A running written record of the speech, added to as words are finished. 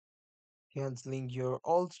Canceling your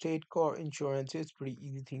Allstate car insurance is pretty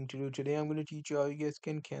easy thing to do. Today I'm going to teach you how you guys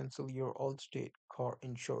can cancel your Allstate car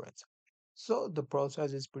insurance. So the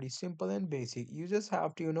process is pretty simple and basic. You just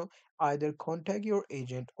have to, either contact your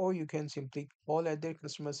agent or you can simply call at their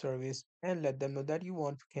customer service and let them know that you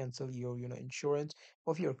want to cancel your, insurance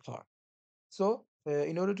of your car. So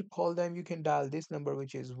in order to call them, you can dial this number,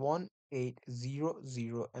 which is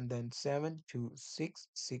 1800 and then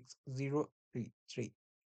 7266033.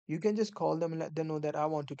 You can just call them and let them know that I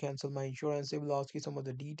want to cancel my insurance. They will ask you some of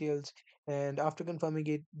the details, and after confirming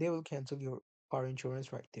it, they will cancel your car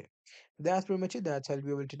insurance right there. That's pretty much it. That's how you'll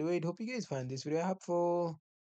be able to do it. Hope you guys find this video helpful.